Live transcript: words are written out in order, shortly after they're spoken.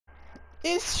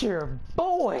It's your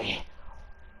boy.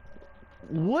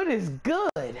 What is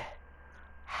good?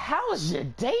 How's your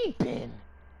day been?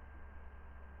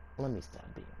 Let me stop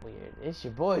being weird. It's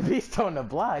your boy Beast on the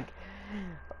Block.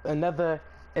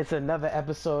 It's another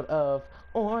episode of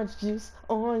Orange Juice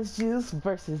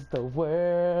versus the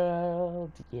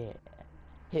world. Yeah.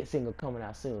 Hit single coming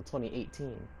out soon,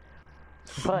 2018.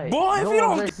 But boy, if you going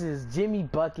don't versus Jimmy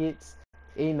Buckets,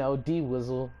 you know, D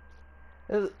Wizzle.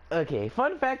 Okay,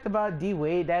 fun fact about D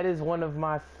Wade, that is one of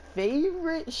my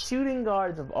favorite shooting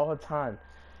guards of all time.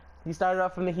 He started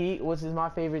off from the Heat, which is my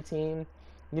favorite team.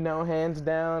 You know, hands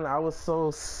down. I was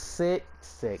so sick.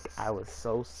 I was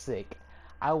so sick.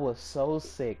 I was so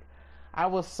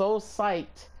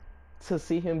psyched to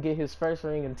see him get his first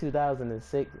ring in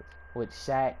 2006 with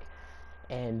Shaq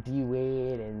and D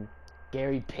Wade and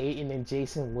Gary Payton and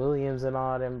Jason Williams and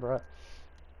all them, bro.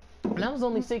 And I was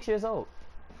only 6 years old,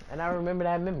 and I remember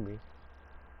that memory.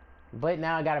 But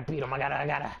now I gotta beat him. I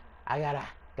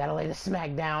gotta lay the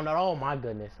smack down. Oh my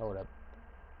goodness, hold up.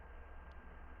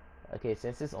 Okay,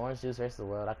 since it's Orange Juice versus the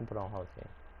world, I can put on Hall of Fame.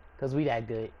 Cause we that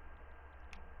good.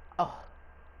 Oh,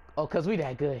 cause we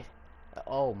that good.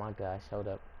 Oh my gosh, hold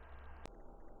up.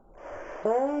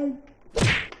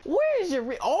 Where is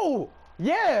your oh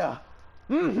yeah.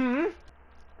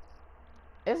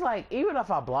 It's like, even if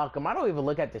I block them, I don't even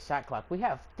look at the shot clock.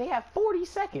 They have 40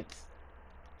 seconds.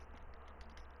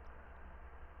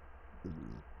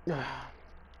 Hit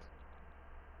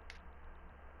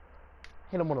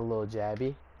him with a little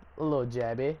jabby. You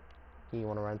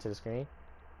want to run to the screen?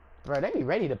 Bro, they be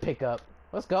ready to pick up.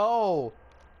 Let's go.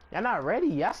 Y'all not ready.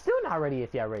 Y'all still not ready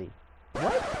if y'all ready.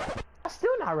 What? Y'all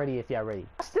still not ready if y'all ready.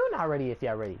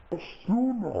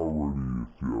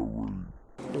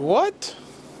 what?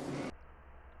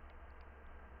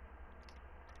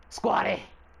 Squatty.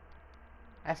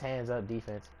 That's hands up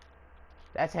defense.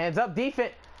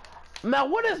 Now,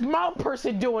 what is my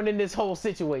person doing in this whole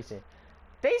situation?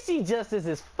 They see Justice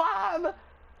as 5,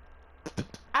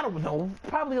 I don't know,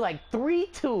 probably like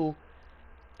 3-2,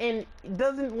 and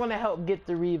doesn't want to help get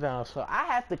the rebound. So I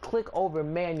have to click over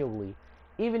manually,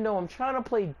 even though I'm trying to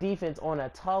play defense on a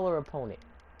taller opponent.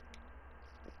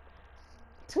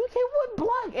 2K, what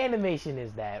block animation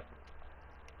is that?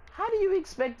 How do you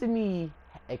expect me?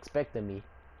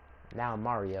 Now I'm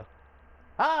Mario.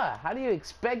 How do you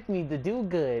expect me to do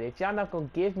good if y'all not gonna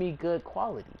give me good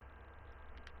quality?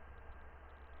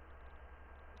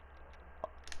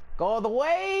 Go all the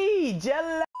way,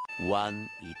 Jello! One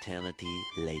eternity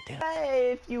later.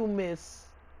 Hey, if you miss,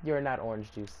 you're not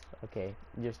Orange Juice. Okay,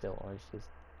 you're still Orange Juice.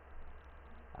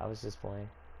 I was just playing.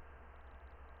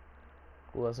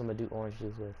 Who else am I gonna do Orange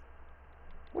Juice with?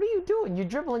 What are you doing? You're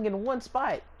dribbling in one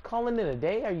spot. Calling it a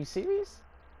day? Are you serious?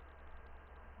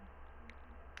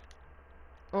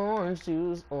 Orange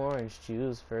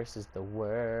Juice versus the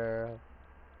world.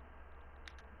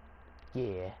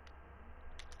 Yeah.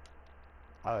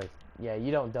 Oh, yeah,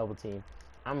 you don't double team.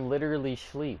 I'm literally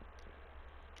sleep.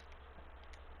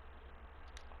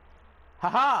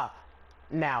 Haha!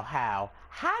 Now how?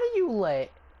 How do you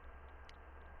let...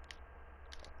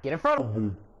 Get in front of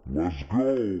him. Let's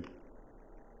go.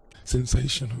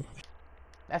 Sensational.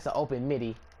 That's an open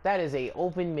midi. That is a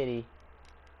open midi.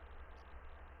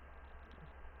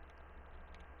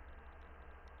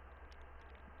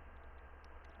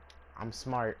 I'm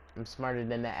smart. I'm smarter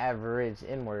than the average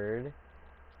N-word.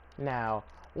 Now,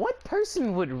 what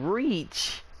person would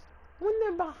reach when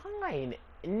they're behind?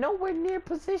 Nowhere near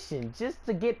position. Just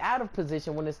to get out of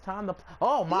position when it's time to...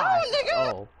 Oh my! No,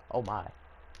 nigga! Oh my.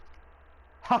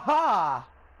 Haha!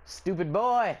 Stupid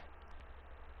boy!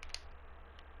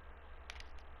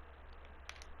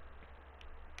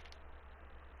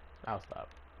 I'll stop.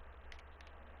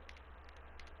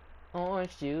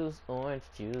 Orange Juice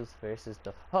versus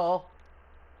the...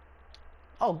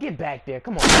 Oh, get back there.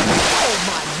 Come on. Oh,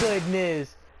 my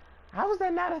goodness. How was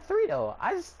that not a 3, though?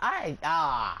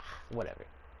 Whatever.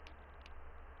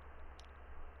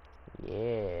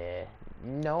 Yeah.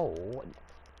 No.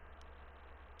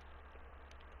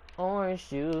 Orange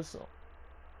Juice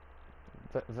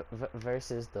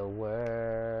versus the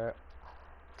world.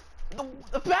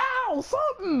 The foul!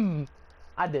 Something!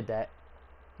 I did that.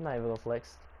 I'm not even gonna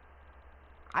flex.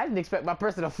 I didn't expect my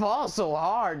person to fall so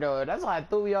hard, though. That's why it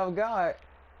threw me off guard.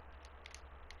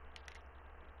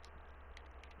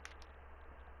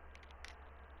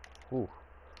 Ooh.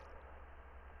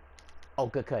 Oh,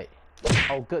 good cut.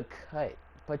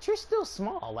 But you're still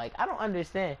small. Like, I don't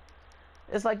understand.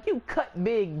 It's like you cut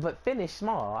big, but finish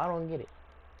small. I don't get it.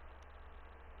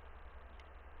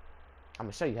 I'm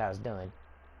gonna show you how it's done.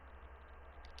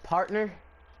 Partner.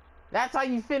 That's how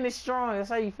you finish strong. That's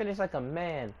how you finish like a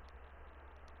man.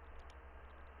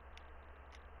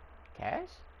 Cash?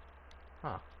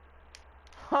 Huh.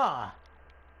 Huh.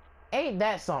 Ain't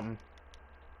that something?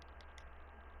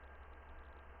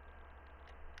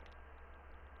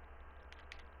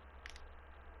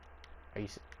 Are you...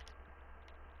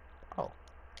 Oh.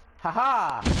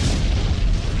 Haha!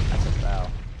 That's a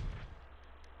foul.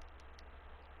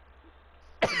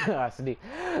 I sneeze.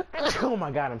 Oh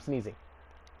my god, I'm sneezing.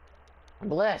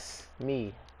 Bless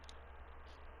me.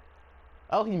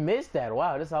 Oh, he missed that.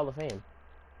 Wow, this is Hall of Fame.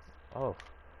 Oh.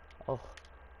 Oh.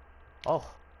 Oh.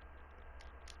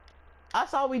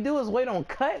 That's all we do is wait on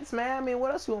cuts, man. I mean,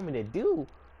 what else you want me to do?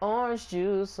 Orange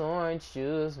juice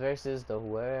versus the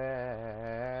world.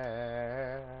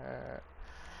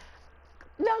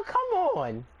 No, come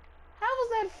on. How was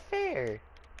that fair?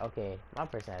 Okay, my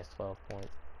person has 12 points.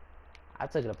 I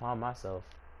took it upon myself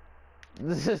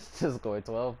to score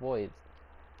 12 points.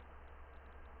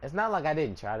 It's not like I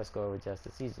didn't try to score with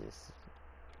Justice. He's just...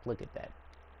 Look at that.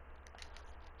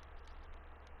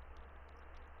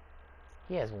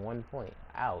 He has 1 point.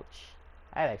 Ouch.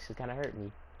 That actually kind of hurt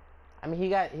me. I mean, he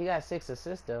got 6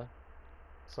 assists though.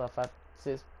 So if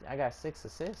I got 6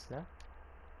 assists now.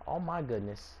 Oh my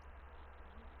goodness.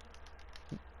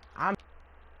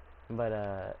 But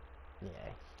yeah,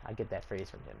 I get that phrase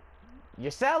from him. You're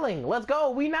selling. Let's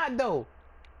go. We not though.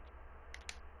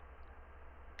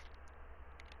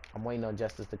 I'm waiting on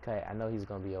Justice to cut. I know he's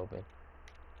gonna be open.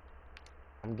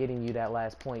 I'm getting you that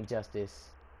last point, Justice.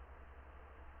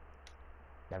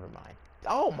 Never mind.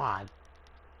 Oh my.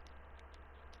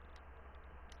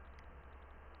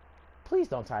 Please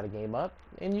don't tie the game up.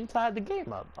 And you tied the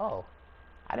game up. Oh.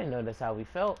 I didn't know that's how we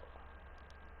felt.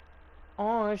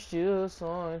 Orange juice,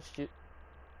 orange juice.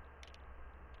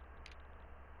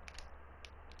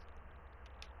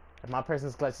 If my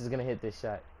person's clutch is gonna hit this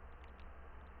shot.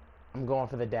 I'm going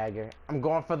for the dagger. I'm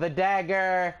going for the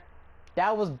dagger!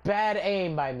 That was bad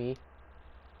aim by me.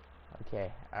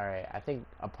 Okay, alright. I think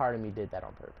a part of me did that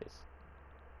on purpose.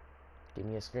 Give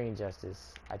me a screen,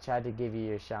 Justice. I tried to give you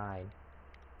your shine.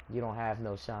 You don't have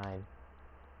no shine.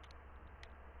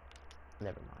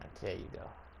 Never mind. There you go.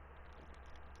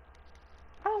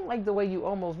 I don't like the way you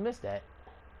almost missed that.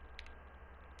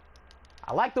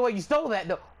 I like the way you stole that,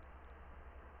 though.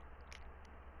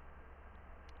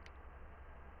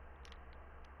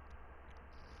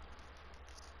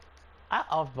 I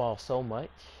off-ball so much.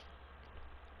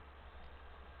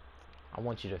 I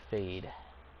want you to fade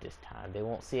this time. They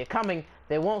won't see it coming.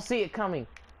 They won't see it coming.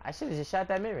 I should have just shot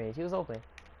that mid-range. He was open.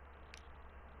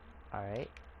 Alright.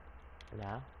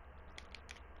 Now.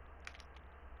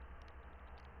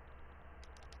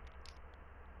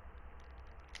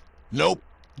 Nope.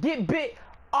 Get bit.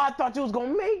 Oh, I thought you was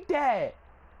gonna make that.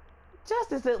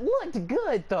 Justice, it looked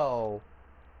good though.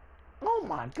 Oh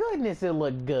my goodness, it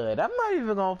looked good. I'm not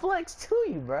even gonna flex to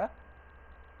you, bruh.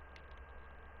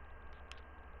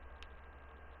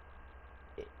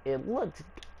 It looked...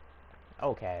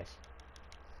 Oh, Cash.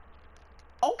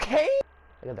 Okay!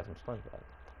 I got that from SpongeBob.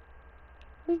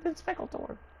 We've been speckled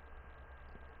toward.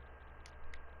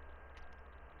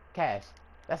 Cash.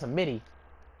 That's a midi.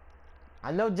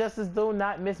 I know Justice do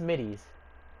not miss middies.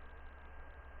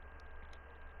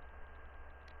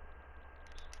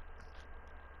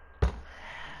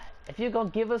 If you're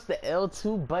gonna give us the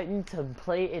L2 button to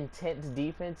play intense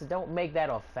defense, don't make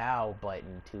that a foul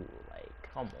button too. Like,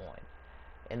 come on.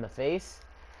 In the face?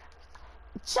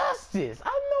 Justice!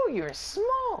 I know you're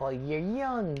small, you're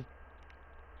young.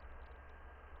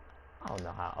 I don't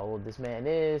know how old this man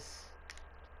is.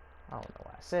 I don't know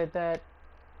why I said that.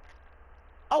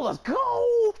 Oh, let's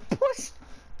go! Push!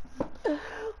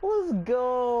 Let's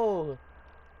go!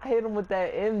 I hit him with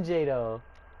that MJ though.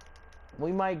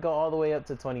 We might go all the way up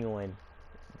to 21.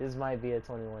 This might be a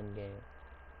 21 game.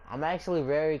 I'm actually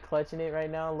very clutching it right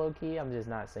now, low-key. I'm just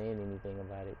not saying anything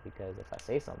about it because if I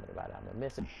say something about it, I'm gonna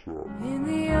miss it. In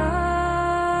the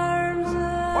arms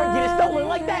or get it stolen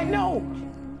like that, no!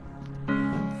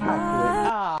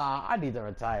 I need to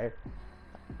retire.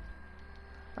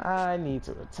 I need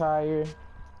to retire.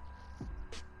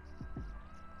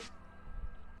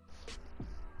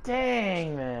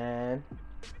 Dang, man.